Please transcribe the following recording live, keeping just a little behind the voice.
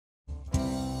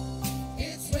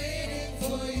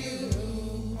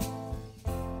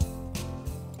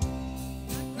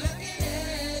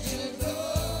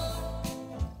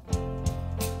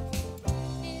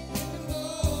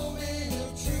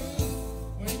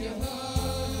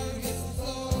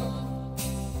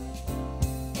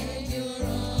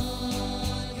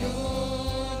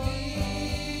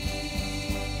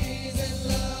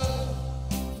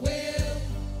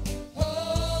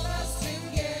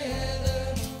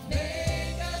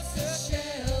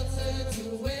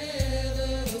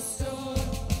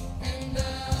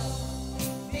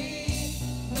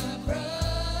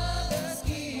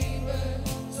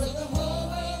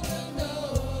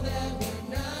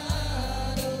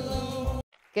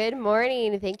Good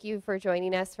morning. Thank you for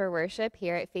joining us for worship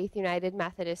here at Faith United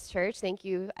Methodist Church. Thank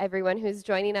you, everyone who's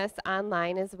joining us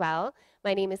online as well.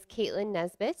 My name is Caitlin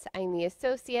Nesbitt. I'm the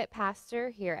Associate Pastor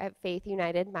here at Faith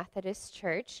United Methodist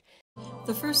Church.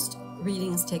 The first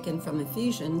reading is taken from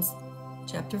Ephesians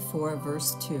chapter 4,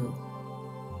 verse 2.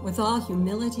 With all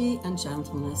humility and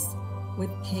gentleness, with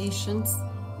patience,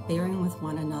 bearing with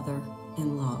one another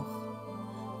in love.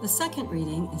 The second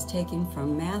reading is taken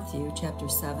from Matthew chapter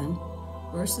 7,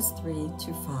 verses 3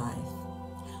 to 5.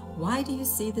 Why do you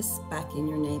see the speck in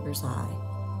your neighbor's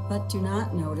eye, but do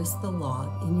not notice the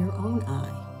log in your own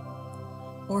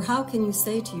eye? Or how can you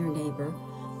say to your neighbor,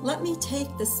 let me take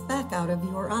the speck out of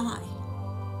your eye?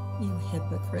 You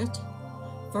hypocrite.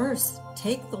 First,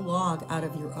 take the log out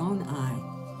of your own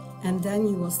eye, and then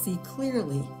you will see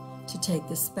clearly to take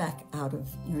the speck out of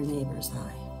your neighbor's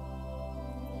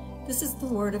eye. This is the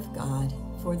word of God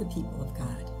for the people of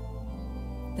God.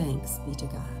 Thanks be to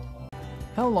God.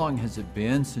 How long has it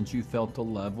been since you felt a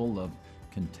level of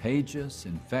contagious,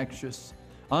 infectious,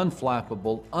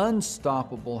 unflappable,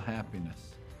 unstoppable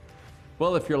happiness?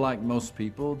 Well, if you're like most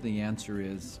people, the answer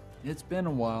is, it's been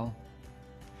a while.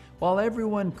 While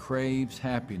everyone craves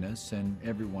happiness and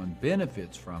everyone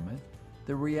benefits from it,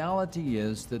 the reality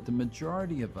is that the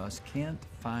majority of us can't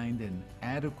find an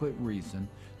adequate reason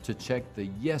to check the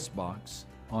yes box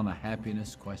on a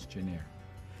happiness questionnaire.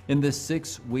 In this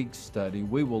 6-week study,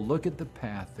 we will look at the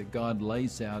path that God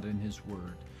lays out in His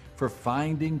Word for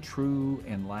finding true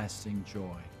and lasting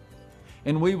joy.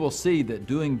 And we will see that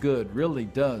doing good really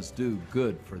does do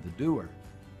good for the doer.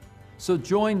 So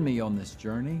join me on this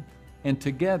journey, and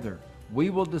together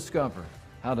we will discover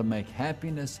how to make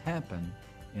happiness happen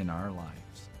in our lives.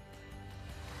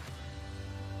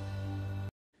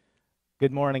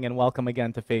 Good morning and welcome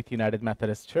again to Faith United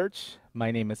Methodist Church.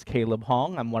 My name is Caleb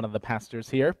Hong. I'm one of the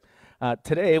pastors here.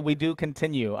 Today we do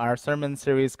continue our sermon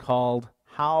series called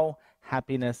How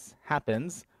Happiness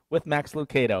Happens with Max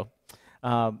Lucado.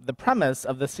 The premise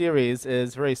of the series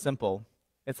is very simple.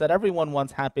 It's that everyone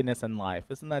wants happiness in life.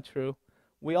 Isn't that true?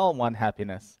 We all want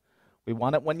happiness. We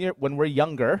want it when we're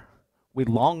younger. We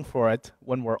long for it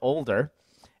when we're older.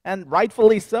 And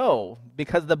rightfully so,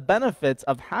 because the benefits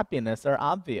of happiness are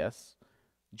obvious.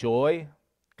 Joy,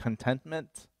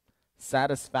 contentment,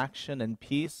 satisfaction, and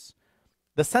peace.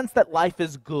 The sense that life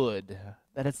is good,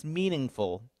 that it's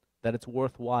meaningful, that it's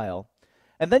worthwhile.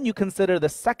 And then you consider the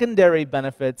secondary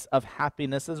benefits of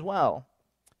happiness as well.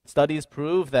 Studies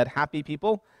prove that happy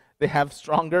people, they have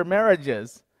stronger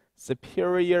marriages,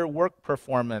 superior work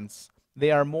performance.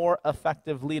 They are more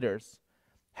effective leaders.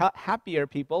 Happier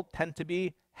people tend to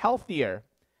be healthier.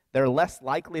 They're less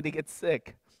likely to get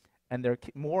sick, and they're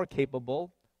more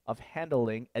capable of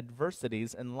handling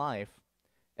adversities in life.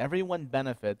 Everyone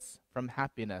benefits from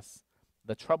happiness.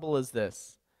 The trouble is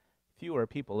this: fewer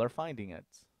people are finding it.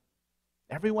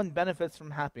 Everyone benefits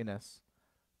from happiness,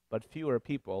 but fewer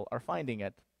people are finding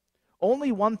it.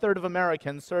 Only 1/3 of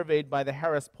Americans surveyed by the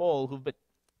Harris poll,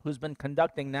 who's been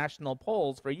conducting national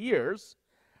polls for years,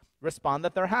 respond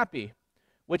that they're happy,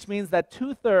 which means that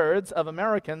 2/3 of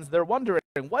Americans, they're wondering,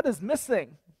 what is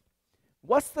missing?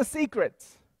 What's the secret?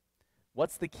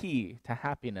 What's the key to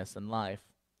happiness in life?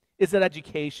 Is it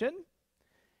education?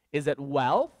 Is it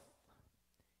wealth?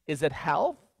 Is it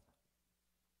health?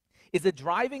 Is it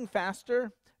driving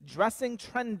faster, dressing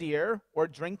trendier, or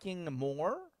drinking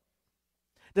more?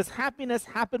 Does happiness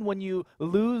happen when you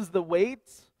lose the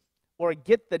weight, or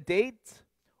get the date,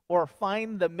 or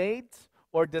find the mate,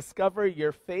 or discover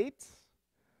your fate?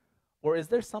 Or is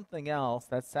there something else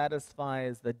that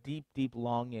satisfies the deep, deep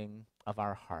longing of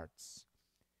our hearts?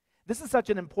 This is such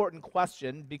an important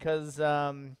question because,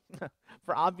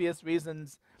 for obvious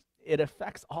reasons, it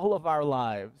affects all of our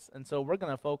lives. And so we're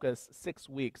going to focus 6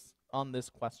 weeks on this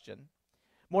question.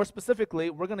 More specifically,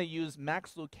 we're going to use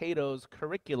Max Lucado's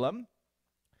curriculum,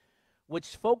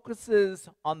 which focuses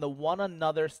on the one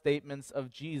another statements of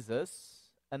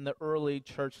Jesus and the early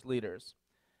church leaders.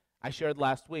 I shared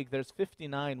last week, there's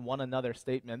 59 one another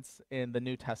statements in the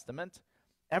New Testament.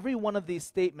 Every one of these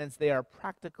statements, they are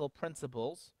practical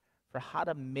principles for how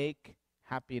to make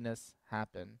happiness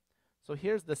happen. So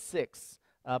here's the 6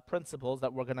 principles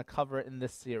that we're going to cover in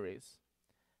this series.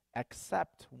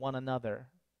 Accept one another.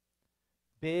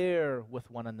 Bear with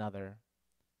one another.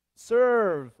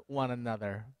 Serve one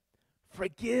another.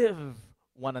 Forgive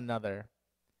one another.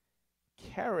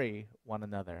 Carry one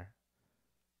another.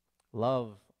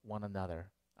 Love one another.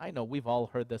 I know we've all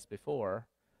heard this before,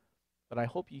 but I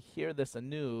hope you hear this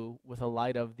anew with a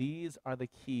light of these are the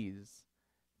keys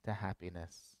to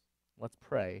happiness. Let's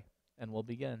pray, and we'll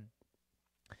begin.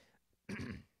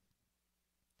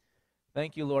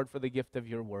 Thank you, Lord, for the gift of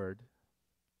your word.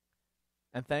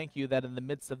 And thank you that in the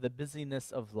midst of the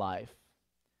busyness of life,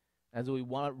 as we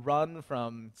run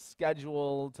from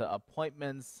schedule to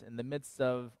appointments, in the midst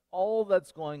of all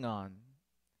that's going on,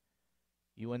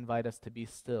 you invite us to be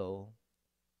still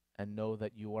and know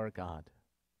that you are God,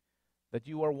 that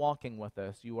you are walking with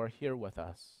us, you are here with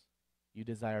us, you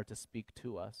desire to speak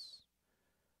to us.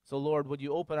 So, Lord, would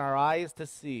you open our eyes to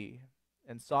see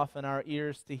and soften our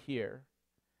ears to hear?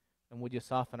 And would you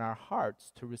soften our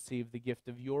hearts to receive the gift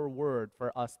of your word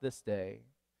for us this day?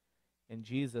 In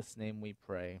Jesus' name we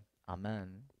pray.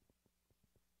 Amen.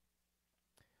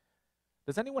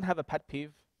 Does anyone have a pet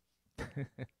peeve?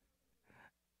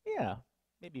 Yeah,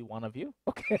 maybe one of you.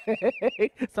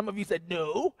 Okay. Some of you said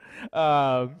no.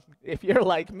 If you're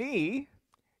like me,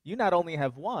 you not only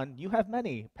have one, you have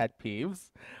many pet peeves.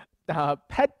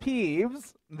 Pet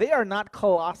peeves, they are not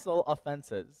colossal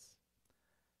offenses.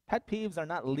 Pet peeves are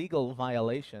not legal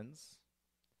violations.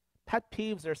 Pet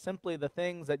peeves are simply the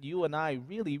things that you and I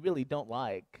really, really don't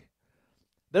like.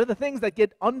 They're the things that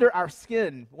get under our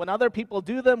skin. When other people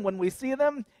do them, when we see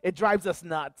them, it drives us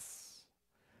nuts.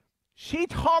 She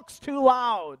talks too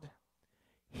loud.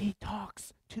 He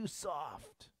talks too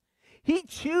soft. He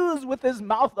chews with his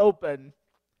mouth open.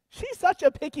 She's such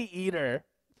a picky eater.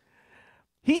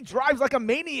 He drives like a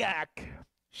maniac.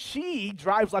 She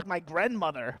drives like my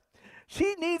grandmother.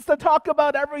 She needs to talk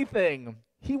about everything.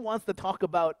 He wants to talk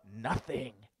about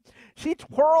nothing. She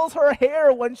twirls her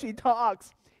hair when she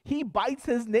talks. He bites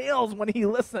his nails when he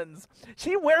listens.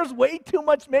 She wears way too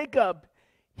much makeup.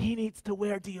 He needs to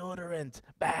wear deodorant.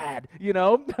 Bad, you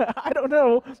know? I don't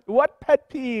know what pet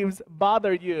peeves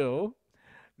bother you.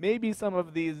 Maybe some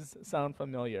of these sound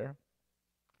familiar.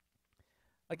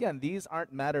 Again, these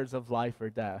aren't matters of life or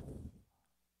death.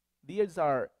 These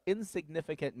are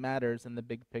insignificant matters in the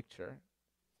big picture.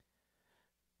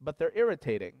 But they're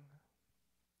irritating,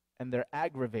 and they're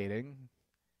aggravating,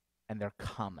 and they're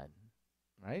common.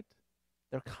 Right?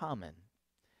 They're common.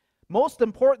 Most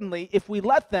importantly, if we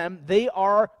let them, they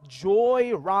are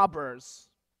joy robbers.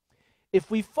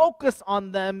 If we focus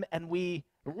on them and we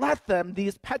let them,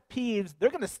 these pet peeves,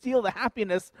 they're going to steal the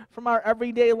happiness from our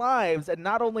everyday lives, and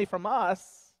not only from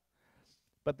us,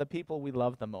 but the people we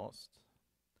love the most.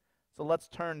 So let's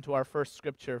turn to our first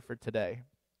scripture for today.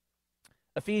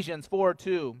 Ephesians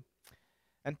 4:2.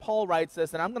 And Paul writes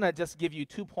this, and I'm going to just give you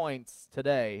 2 points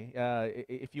today.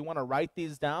 If you want to write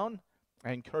these down,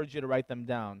 I encourage you to write them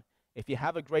down. If you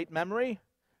have a great memory,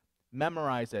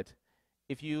 memorize it.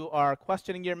 If you are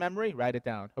questioning your memory, write it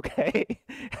down, okay?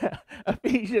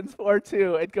 Ephesians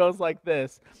 4:2, it goes like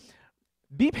this.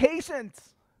 Be patient,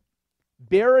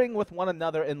 bearing with one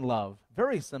another in love.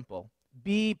 Very simple.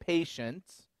 Be patient,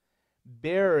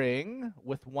 bearing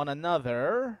with one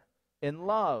another in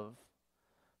love.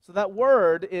 So that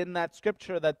word in that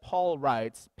scripture that Paul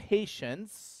writes,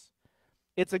 patience,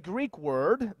 it's a Greek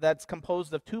word that's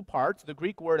composed of 2 parts. The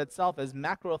Greek word itself is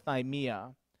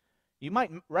macrothymia. You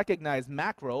might recognize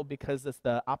macro because it's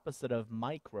the opposite of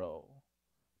micro.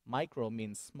 Micro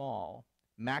means small.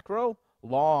 Macro,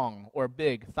 long or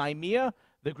big. Thymia,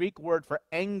 the Greek word for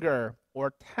anger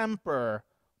or temper,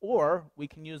 or we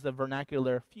can use the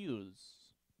vernacular fuse.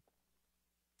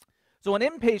 So an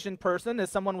impatient person is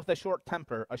someone with a short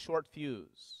temper, a short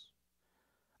fuse.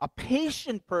 A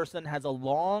patient person has a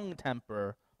long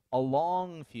temper, a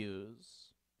long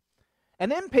fuse.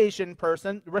 An impatient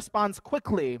person responds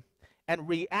quickly and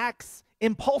reacts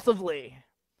impulsively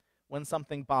when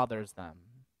something bothers them.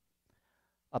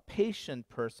 A patient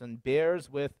person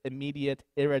bears with immediate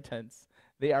irritants.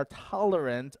 They are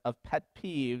tolerant of pet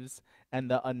peeves and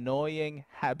the annoying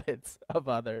habits of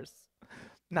others.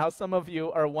 Now, some of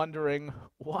you are wondering,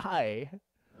 why?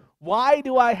 Why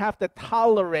do I have to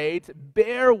tolerate,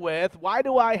 bear with, why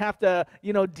do I have to,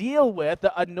 deal with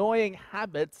the annoying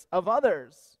habits of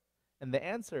others? And the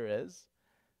answer is,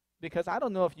 because I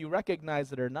don't know if you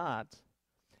recognize it or not,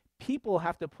 people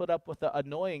have to put up with the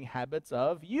annoying habits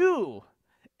of you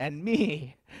and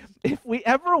me. If we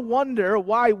ever wonder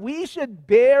why we should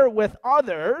bear with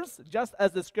others, just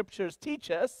as the scriptures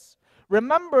teach us,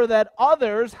 remember that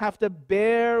others have to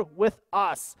bear with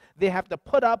us. They have to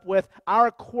put up with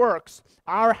our quirks,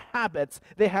 our habits.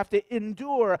 They have to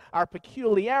endure our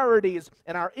peculiarities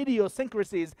and our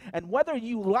idiosyncrasies. And whether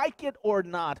you like it or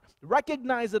not,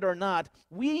 recognize it or not,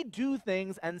 we do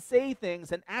things and say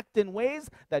things and act in ways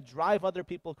that drive other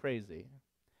people crazy.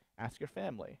 Ask your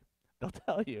family. They'll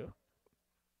tell you.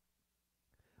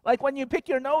 Like when you pick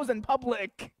your nose in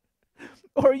public,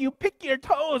 or you pick your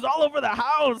toes all over the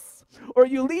house, or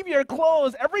you leave your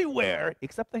clothes everywhere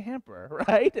except the hamper,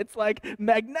 right? It's like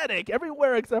magnetic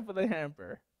everywhere except for the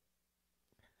hamper.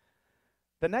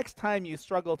 The next time you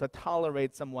struggle to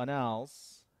tolerate someone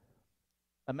else,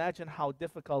 imagine how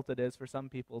difficult it is for some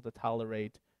people to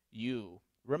tolerate you.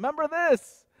 Remember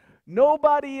this,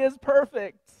 nobody is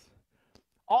perfect.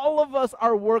 All of us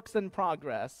are works in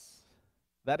progress.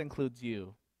 That includes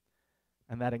you,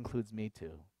 and that includes me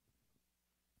too.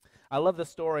 I love the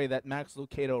story that Max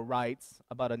Lucado writes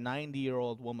about a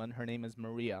 90-year-old woman. Her name is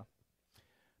Maria.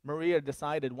 Maria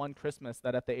decided one Christmas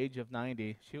that at the age of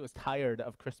 90, she was tired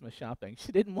of Christmas shopping.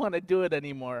 She didn't want to do it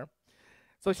anymore.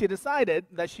 So she decided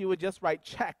that she would just write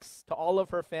checks to all of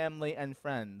her family and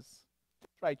friends.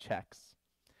 Write checks.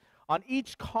 On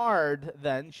each card,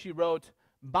 then, she wrote,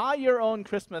 "Buy your own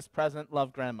Christmas present,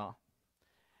 love Grandma."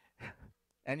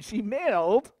 And she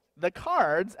mailed the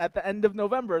cards at the end of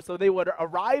November so they would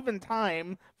arrive in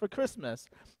time for Christmas.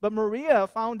 But Maria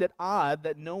found it odd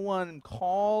that no one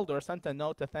called or sent a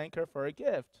note to thank her for a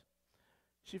gift.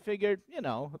 She figured,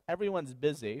 everyone's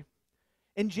busy.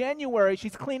 In January,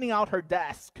 she's cleaning out her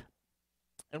desk.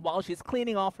 And while she's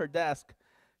cleaning off her desk,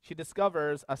 she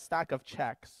discovers a stack of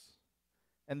checks.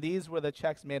 And these were the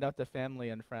checks made out to family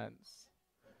and friends.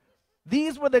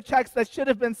 These were the checks that should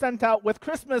have been sent out with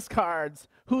Christmas cards,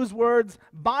 whose words,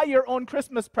 "Buy your own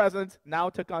Christmas present," now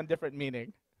took on different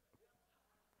meaning.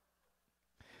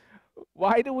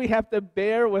 Why do we have to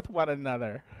bear with one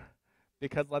another?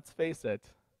 Because let's face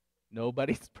it,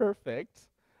 nobody's perfect.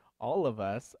 All of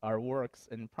us are works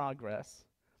in progress.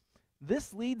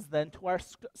 This leads then to our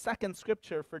second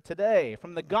scripture for today,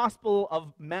 from the Gospel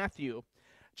of Matthew.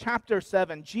 Chapter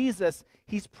 7, Jesus,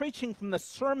 he's preaching from the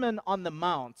Sermon on the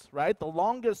Mount, right? The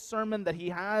longest sermon that he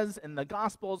has in the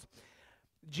Gospels.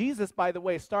 Jesus, by the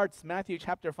way, starts Matthew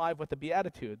chapter 5 with the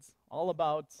Beatitudes, all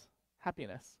about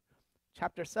happiness.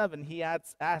 Chapter 7, he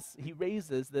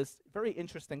raises this very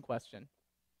interesting question.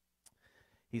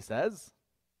 He says,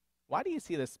 "Why do you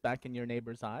see the speck in your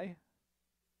neighbor's eye,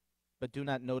 but do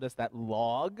not notice that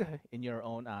log in your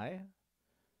own eye?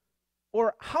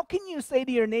 Or how can you say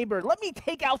to your neighbor, 'Let me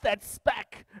take out that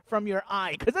speck from your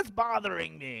eye because it's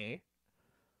bothering me,'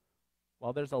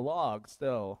 while there's a log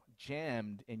still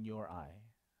jammed in your eye?"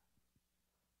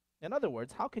 In other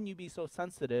words, how can you be so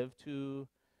sensitive to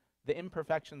the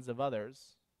imperfections of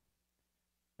others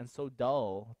and so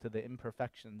dull to the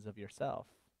imperfections of yourself?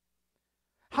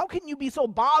 How can you be so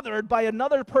bothered by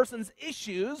another person's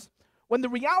issues when the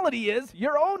reality is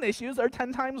your own issues are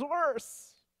 10 times worse?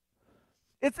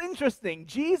 It's interesting.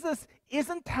 Jesus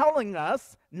isn't telling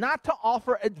us not to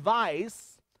offer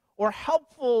advice or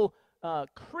helpful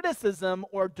criticism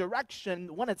or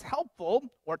direction when it's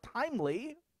helpful or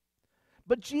timely,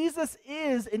 but Jesus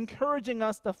is encouraging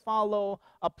us to follow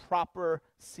a proper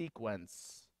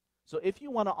sequence. So if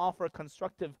you want to offer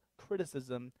constructive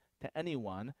criticism to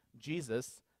anyone,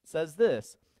 Jesus says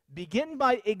this: begin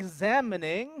by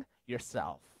examining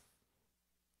yourself.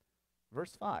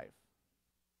 Verse 5.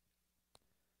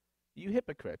 You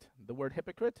hypocrite. The word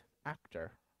hypocrite,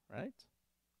 actor, right?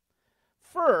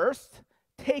 First,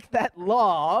 take that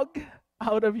log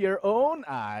out of your own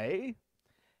eye,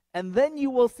 and then you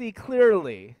will see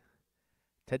clearly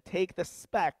to take the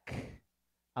speck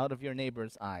out of your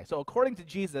neighbor's eye. So according to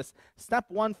Jesus, step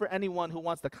one for anyone who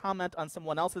wants to comment on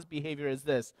someone else's behavior is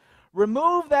this: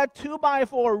 remove that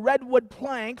 2x4 redwood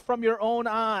plank from your own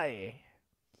eye.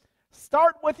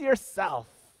 Start with yourself.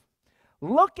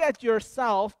 Look at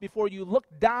yourself before you look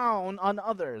down on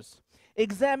others.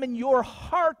 Examine your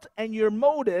heart and your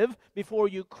motive before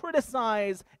you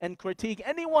criticize and critique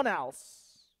anyone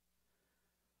else.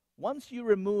 Once you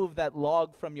remove that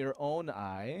log from your own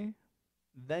eye,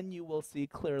 then you will see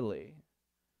clearly.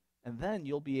 And then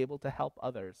you'll be able to help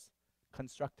others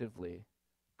constructively,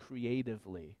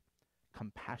 creatively,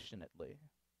 compassionately.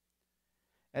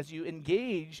 As you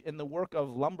engage in the work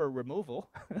of lumber removal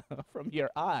from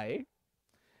your eye,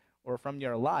 or from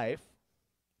your life,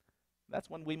 that's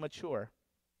when we mature.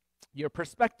 Your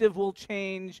perspective will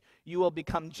change. You will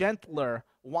become gentler,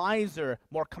 wiser,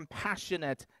 more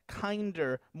compassionate,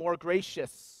 kinder, more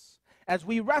gracious. As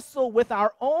we wrestle with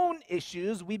our own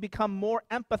issues, we become more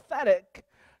empathetic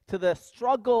to the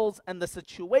struggles and the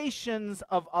situations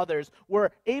of others. We're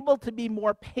able to be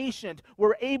more patient.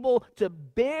 We're able to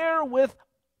bear with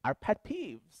our pet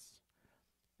peeves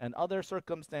and other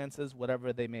circumstances,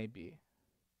 whatever they may be.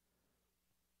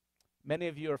 Many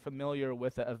of you are familiar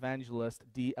with the evangelist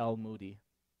D.L. Moody.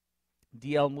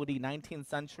 D.L. Moody, 19th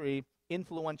century,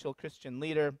 influential Christian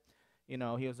leader. He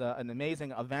was an amazing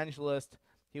evangelist.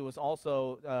 He was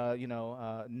also,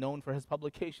 known for his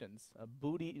publications,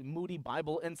 Moody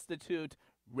Bible Institute,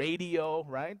 radio,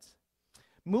 right?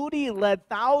 Moody led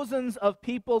thousands of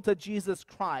people to Jesus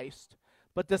Christ,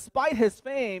 but despite his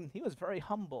fame, he was very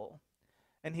humble.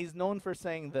 And he's known for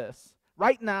saying this: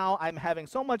 right now, I'm having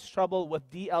so much trouble with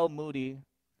D.L. Moody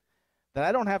that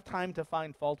I don't have time to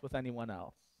find fault with anyone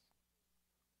else.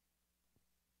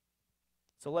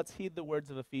 So let's heed the words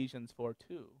of Ephesians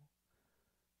 4:2,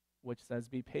 which says,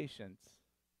 be patient,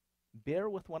 bear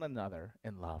with one another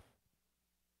in love.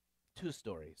 Two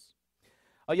stories.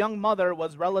 A young mother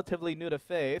was relatively new to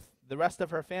faith. The rest of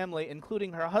her family,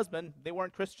 including her husband, they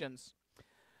weren't Christians.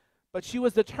 But she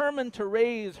was determined to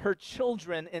raise her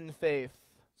children in faith.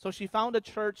 So she found a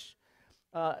church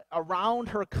around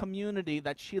her community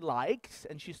that she liked,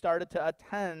 and she started to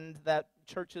attend that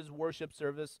church's worship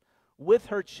service with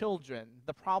her children.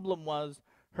 The problem was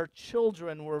her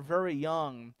children were very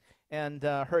young, and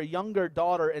her younger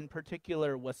daughter in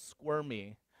particular was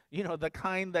squirmy. You know, the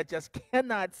kind that just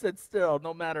cannot sit still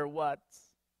no matter what.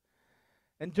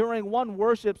 And during one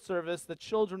worship service, the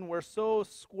children were so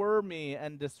squirmy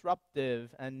and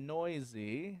disruptive and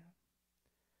noisy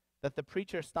that the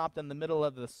preacher stopped in the middle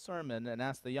of the sermon and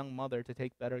asked the young mother to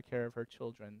take better care of her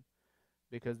children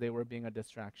because they were being a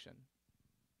distraction.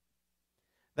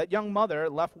 That young mother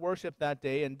left worship that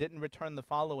day and didn't return the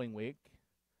following week.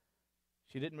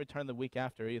 She didn't return the week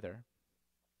after either.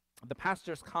 The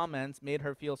pastor's comments made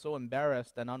her feel so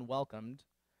embarrassed and unwelcomed,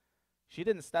 she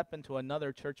didn't step into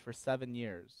another church for 7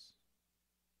 years.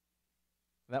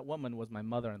 That woman was my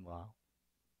mother-in-law.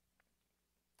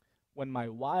 When my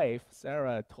wife,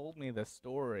 Sarah, told me this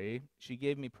story, she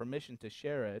gave me permission to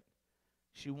share it.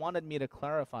 She wanted me to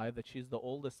clarify that she's the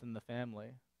oldest in the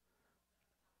family.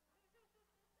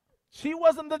 She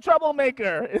wasn't the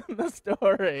troublemaker in the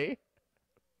story.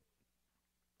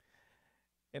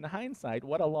 In hindsight,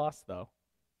 what a loss, though.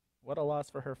 What a loss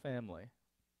for her family.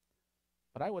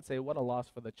 But I would say what a loss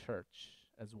for the church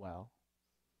as well.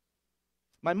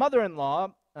 My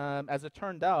mother-in-law, as it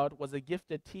turned out, was a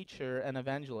gifted teacher and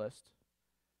evangelist.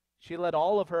 She led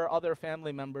all of her other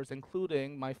family members,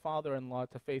 including my father-in-law,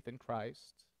 to faith in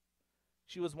Christ.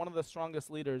 She was one of the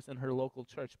strongest leaders in her local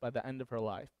church by the end of her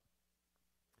life.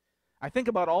 I think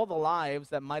about all the lives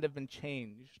that might have been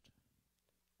changed,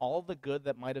 all the good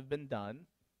that might have been done,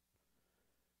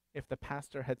 if the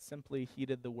pastor had simply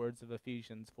heeded the words of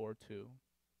Ephesians 4:2.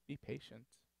 Be patient.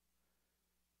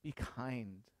 Be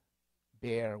kind.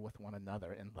 Bear with one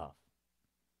another in love.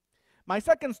 My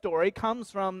second story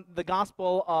comes from the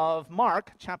Gospel of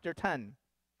Mark, chapter 10.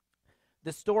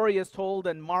 The story is told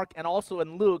in Mark and also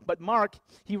in Luke, but Mark,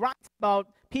 he writes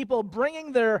about people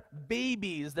bringing their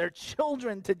babies, their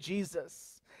children to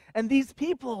Jesus. And these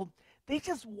people, they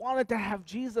just wanted to have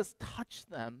Jesus touch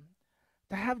them,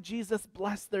 to have Jesus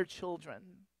bless their children.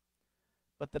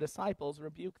 But the disciples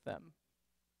rebuked them.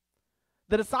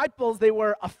 The disciples, they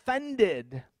were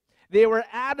offended. They were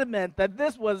adamant that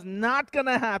this was not going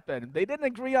to happen. They didn't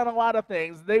agree on a lot of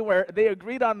things. They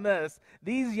agreed on this.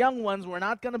 These young ones were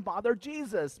not going to bother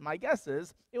Jesus. My guess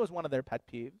is it was one of their pet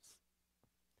peeves.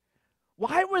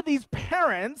 Why were these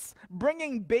parents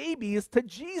bringing babies to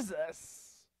Jesus?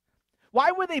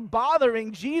 Why were they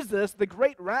bothering Jesus, the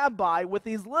great rabbi, with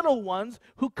these little ones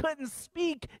who couldn't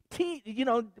speak,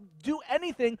 do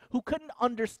anything, who couldn't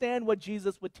understand what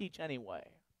Jesus would teach anyway?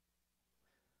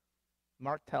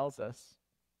 Mark tells us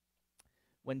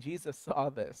when Jesus saw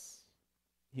this,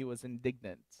 he was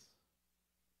indignant.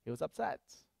 He was upset.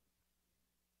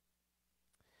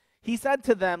 He said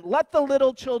to them, "Let the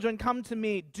little children come to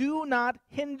me. Do not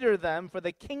hinder them, for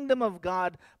the kingdom of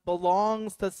God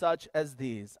belongs to such as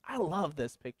these." I love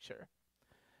this picture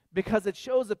because it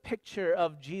shows a picture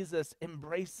of Jesus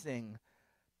embracing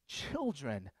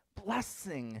children,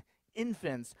 blessing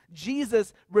infants.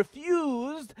 Jesus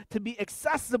refused to be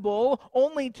accessible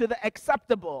only to the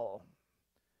acceptable.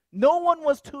 No one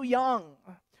was too young.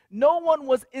 No one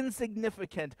was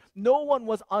insignificant. No one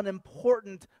was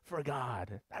unimportant for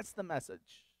God. That's the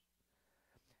message.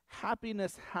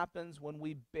 Happiness happens when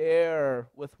we bear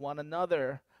with one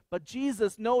another. But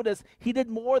Jesus, notice, he did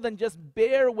more than just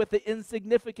bear with the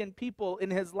insignificant people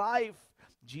in his life.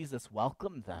 Jesus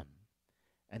welcomed them,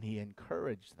 and he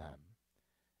encouraged them,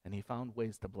 and he found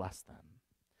ways to bless them.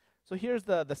 So here's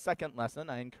the second lesson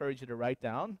I encourage you to write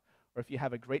down, or if you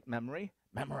have a great memory,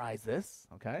 memorize this,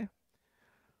 okay?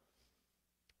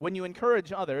 When you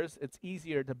encourage others, it's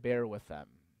easier to bear with them.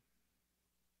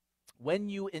 When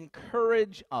you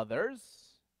encourage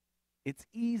others, it's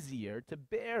easier to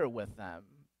bear with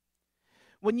them.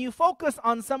 When you focus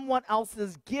on someone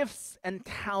else's gifts and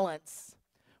talents,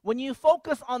 when you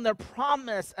focus on their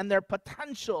promise and their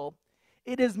potential,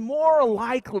 it is more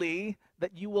likely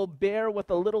that you will bear with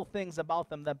the little things about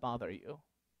them that bother you.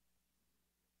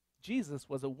 Jesus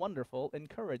was a wonderful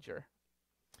encourager.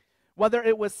 Whether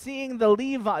it was seeing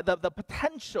the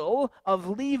potential of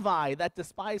Levi, that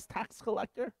despised tax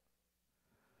collector,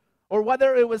 or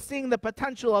whether it was seeing the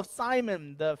potential of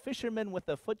Simon, the fisherman with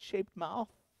the foot-shaped mouth.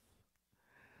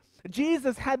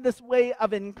 Jesus had this way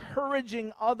of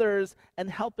encouraging others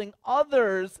and helping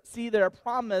others see their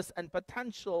promise and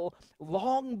potential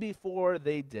long before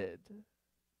they did.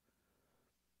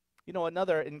 You know,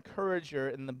 another encourager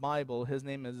in the Bible, his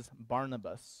name is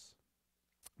Barnabas.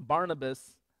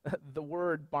 Barnabas, the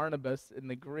word Barnabas in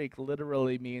the Greek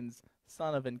literally means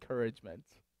son of encouragement.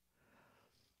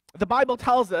 The Bible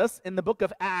tells us in the book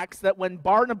of Acts that when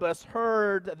Barnabas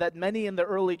heard that many in the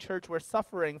early church were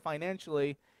suffering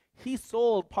financially, he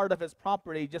sold part of his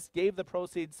property, just gave the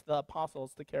proceeds to the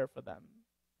apostles to care for them.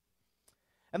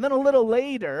 And then a little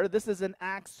later, this is in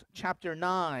Acts chapter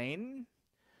 9,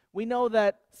 we know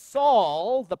that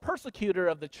Saul, the persecutor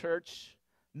of the church,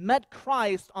 met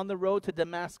Christ on the road to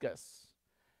Damascus.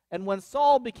 And when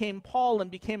Saul became Paul and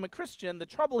became a Christian, the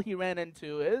trouble he ran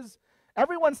into is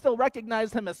everyone still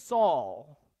recognized him as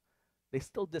Saul. They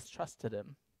still distrusted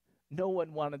him. No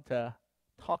one wanted to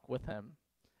talk with him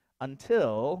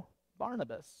until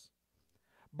Barnabas.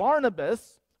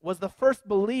 Barnabas was the first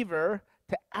believer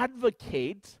to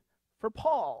advocate for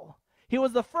Paul. He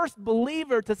was the first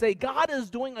believer to say, God is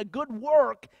doing a good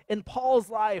work in Paul's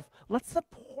life. Let's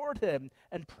support him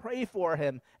and pray for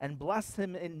him and bless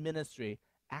him in ministry.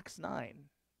 Acts 9.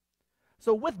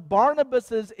 So with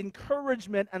Barnabas's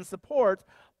encouragement and support,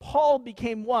 Paul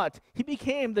became what? He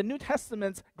became the New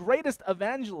Testament's greatest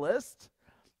evangelist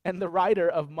and the writer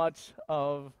of much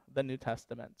of the New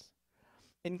Testament.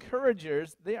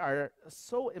 Encouragers, they are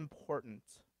so important.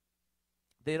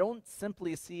 They don't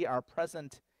simply see our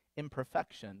present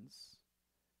imperfections.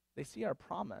 They see our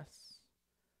promise.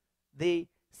 They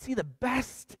see the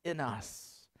best in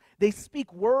us. They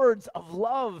speak words of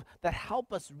love that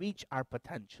help us reach our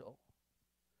potential.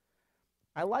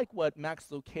 I like what Max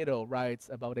Lucado writes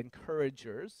about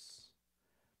encouragers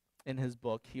in his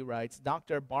book. He writes,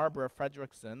 Dr. Barbara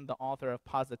Fredrickson, the author of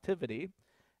Positivity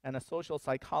and a social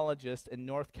psychologist in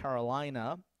North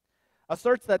Carolina,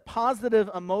 asserts that positive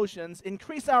emotions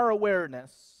increase our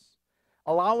awareness,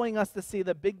 allowing us to see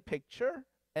the big picture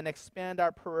and expand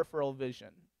our peripheral vision.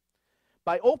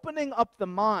 By opening up the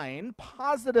mind,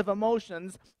 positive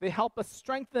emotions, they help us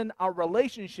strengthen our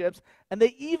relationships, and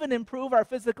they even improve our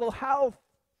physical health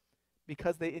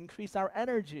because they increase our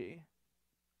energy.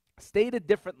 Stated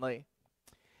differently,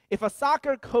 if a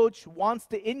soccer coach wants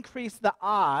to increase the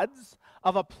odds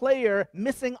of a player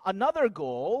missing another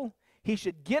goal, he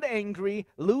should get angry,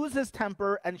 lose his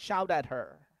temper, and shout at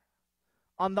her.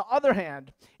 On the other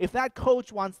hand, if that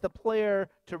coach wants the player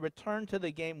to return to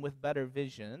the game with better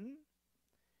vision,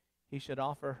 he should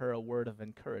offer her a word of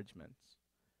encouragement.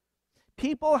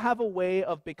 People have a way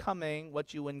of becoming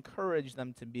what you encourage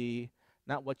them to be,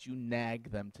 not what you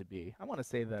nag them to be. I want to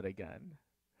say that again.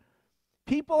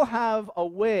 People have a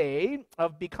way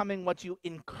of becoming what you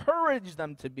encourage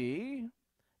them to be,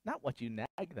 not what you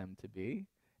nag them to be.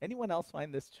 Anyone else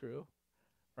find this true?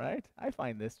 Right? I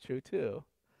find this true too.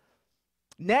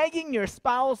 Nagging your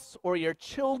spouse or your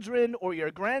children or your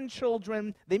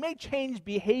grandchildren, they may change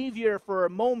behavior for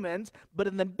a moment, but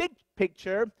in the big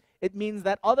picture, it means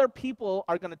that other people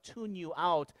are going to tune you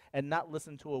out and not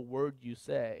listen to a word you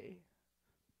say.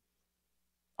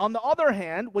 On the other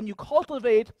hand, when you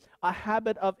cultivate a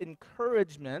habit of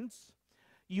encouragement,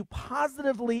 you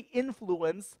positively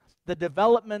influence the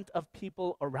development of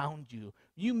people around you.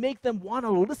 You make them want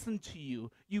to listen to you.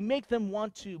 You make them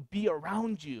want to be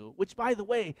around you, which, by the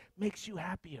way, makes you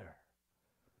happier.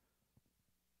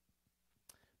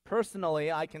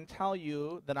 Personally, I can tell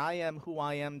you that I am who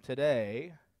I am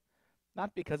today,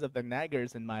 not because of the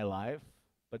naggers in my life,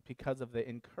 but because of the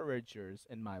encouragers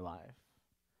in my life.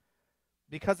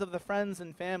 Because of the friends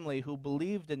and family who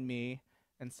believed in me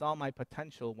and saw my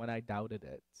potential when I doubted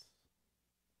it.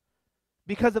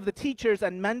 Because of the teachers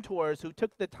and mentors who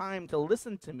took the time to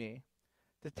listen to me,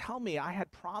 to tell me I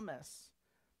had promise,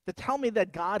 to tell me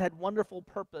that God had wonderful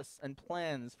purpose and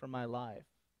plans for my life.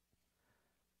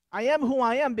 I am who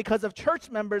I am because of church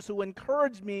members who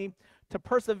encouraged me to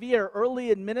persevere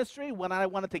early in ministry when I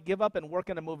wanted to give up and work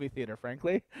in a movie theater,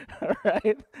 frankly. All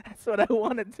right? That's what I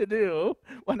wanted to do.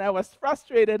 When I was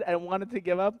frustrated and wanted to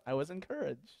give up, I was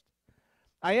encouraged.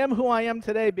 I am who I am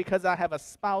today because I have a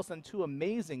spouse and two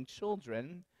amazing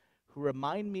children who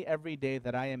remind me every day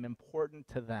that I am important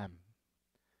to them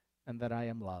and that I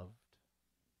am loved.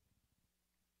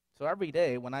 So every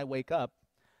day when I wake up,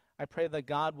 I pray that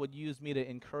God would use me to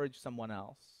encourage someone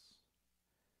else.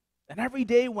 And every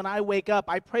day when I wake up,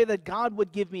 I pray that God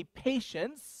would give me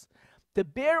patience to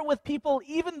bear with people,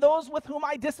 even those with whom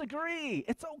I disagree.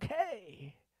 It's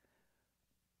okay.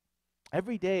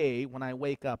 Every day when I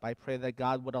wake up, I pray that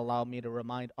God would allow me to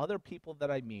remind other people that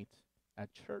I meet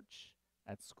at church,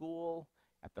 at school,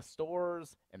 at the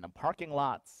stores, in the parking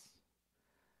lots,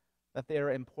 that they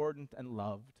are important and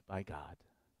loved by God.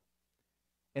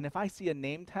 And if I see a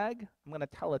name tag, I'm going to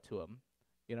tell it to them.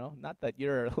 Not that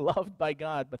you're loved by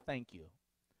God, but thank you.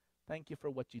 Thank you for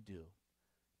what you do.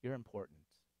 You're important.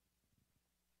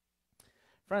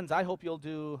 Friends, I hope you'll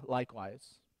do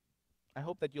likewise. I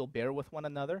hope that you'll bear with one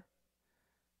another.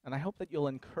 And I hope that you'll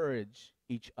encourage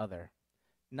each other,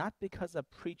 not because a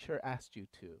preacher asked you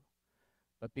to,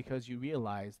 but because you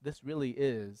realize this really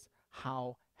is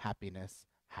how happiness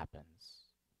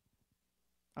happens.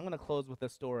 I'm going to close with a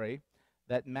story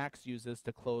that Max uses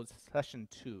to close session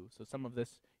 2. So some of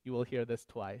this, you will hear this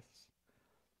twice.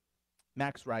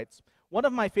 Max writes, "One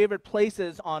of my favorite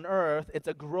places on earth, it's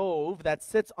a grove that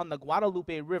sits on the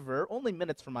Guadalupe River, only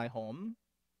minutes from my home.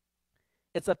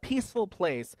 It's a peaceful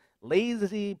place.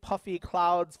 Lazy, puffy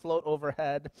clouds float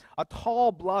overhead. A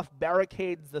tall bluff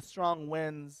barricades the strong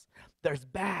winds. There's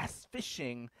bass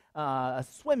fishing,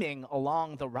 swimming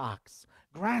along the rocks.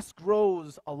 Grass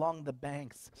grows along the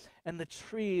banks. And the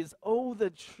trees, oh, the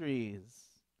trees.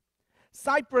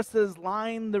 Cypresses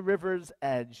line the river's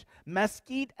edge.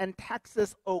 Mesquite and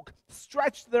Texas oak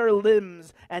stretch their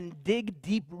limbs and dig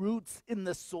deep roots in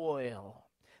the soil.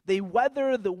 They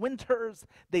weather the winters,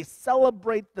 they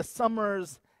celebrate the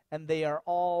summers, and they are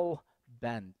all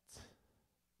bent.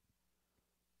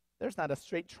 There's not a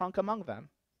straight trunk among them.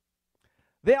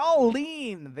 They all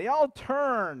lean, they all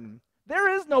turn. There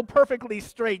is no perfectly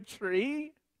straight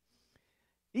tree.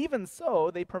 Even so,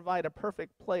 they provide a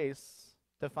perfect place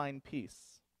to find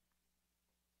peace.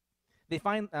 They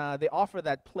offer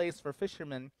that place for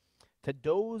fishermen to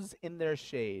doze in their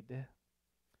shade.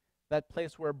 That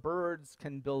place where birds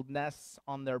can build nests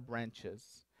on their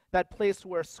branches. That place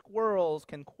where squirrels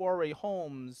can quarry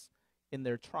homes in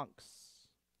their trunks.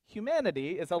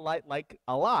 Humanity is a lot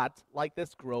like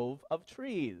this grove of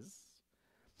trees.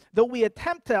 Though we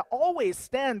attempt to always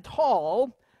stand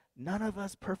tall, none of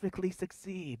us perfectly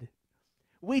succeed.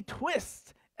 We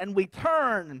twist and we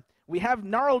turn. We have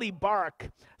gnarly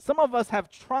bark. Some of us have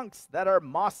trunks that are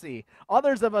mossy.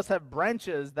 Others of us have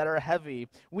branches that are heavy.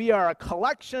 We are a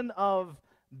collection of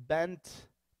bent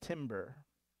timber.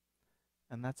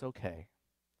 And that's okay,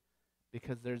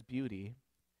 because there's beauty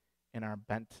in our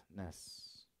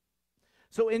bentness.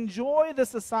 So enjoy the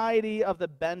society of the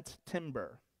bent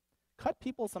timber. Cut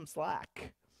people some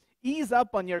slack. Ease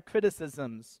up on your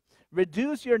criticisms.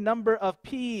 Reduce your number of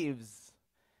peeves.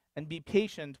 And be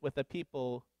patient with the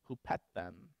people who pet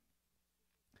them.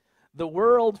 The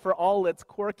world, for all its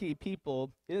quirky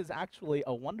people, is actually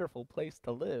a wonderful place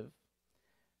to live.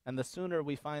 And the sooner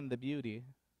we find the beauty,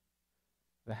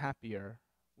 the happier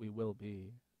we will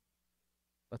be.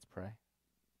 Let's pray.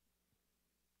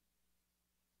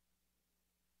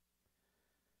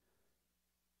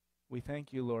 We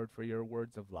thank you, Lord, for your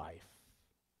words of life.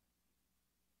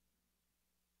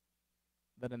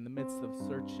 That in the midst of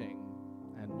searching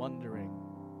and wondering,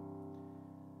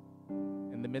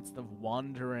 in the midst of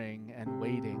wandering and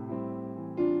waiting,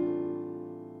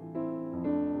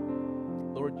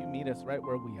 Lord, you meet us right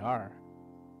where we are.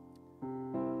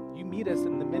 You meet us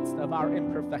in the midst of our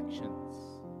imperfections,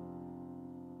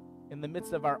 in the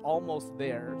midst of our almost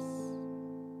theirs,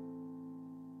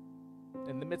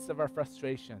 in the midst of our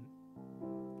frustration,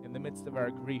 in the midst of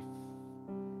our grief,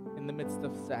 in the midst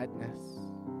of sadness.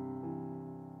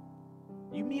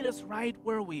 You meet us right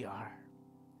where we are.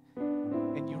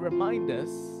 And you remind us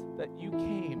that you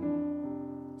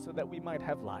came so that we might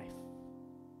have life.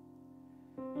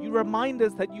 You remind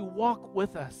us that you walk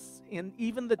with us in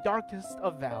even the darkest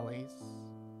of valleys.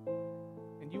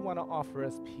 And you want to offer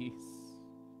us peace.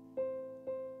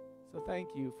 So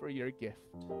thank you for your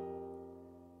gift.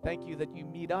 Thank you that you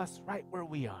meet us right where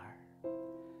we are.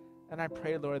 And I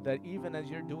pray, Lord, that even as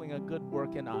you're doing a good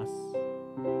work in us,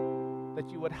 that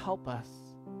you would help us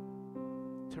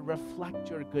to reflect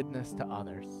your goodness to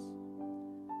others.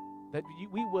 That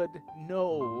we would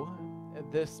know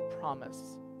this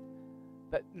promise,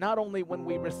 that not only when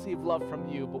we receive love from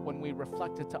you, but when we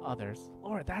reflect it to others.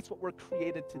 Lord, that's what we're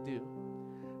created to do.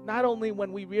 Not only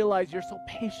when we realize you're so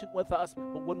patient with us,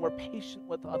 but when we're patient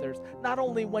with others. Not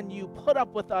only when you put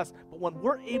up with us, but when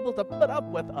we're able to put up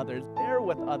with others, bear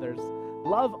with others,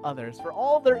 love others for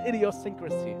all their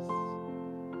idiosyncrasies.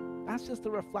 That's just a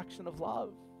reflection of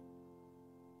love.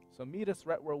 So meet us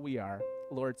right where we are.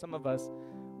 Lord, some of us,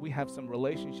 we have some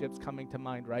relationships coming to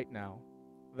mind right now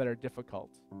that are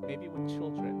difficult, maybe with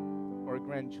children or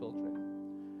grandchildren.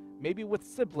 maybe with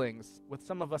siblings, with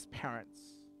some of us parents,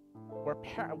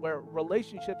 where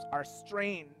relationships are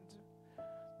strained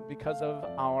because of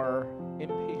our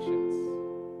impatience.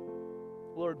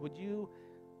 Lord, would you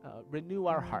renew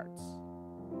our hearts?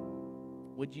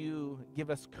 Would you give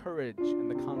us courage and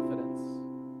the confidence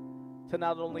to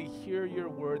not only hear your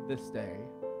word this day,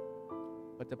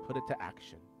 but to put it to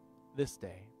action this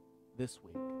day, this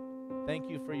week? Thank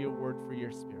you for your word, for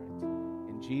your spirit.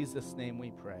 In Jesus' name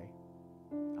we pray.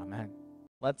 Amen.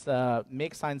 Let's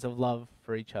make signs of love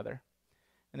for each other.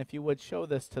 And if you would, show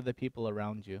this to the people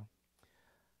around you.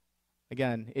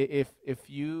 Again, if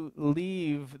you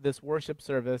leave this worship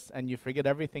service and you forget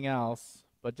everything else,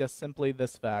 but just simply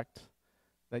this fact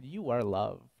that you are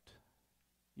loved,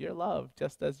 you're loved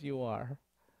just as you are,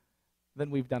 then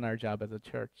we've done our job as a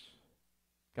church.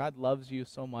 God loves you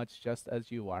so much just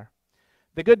as you are.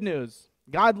 The good news,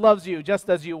 God loves you just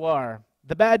as you are.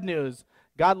 The bad news,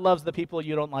 God loves the people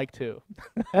you don't like too.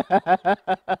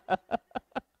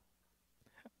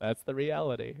 That's the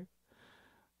reality.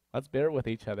 Let's bear with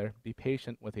each other. Be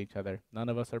patient with each other. None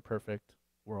of us are perfect.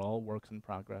 We're all works in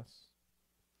progress.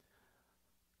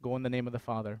 Go in the name of the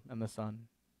Father, and the Son,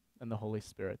 and the Holy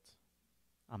Spirit.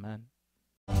 Amen.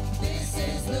 This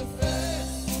is the first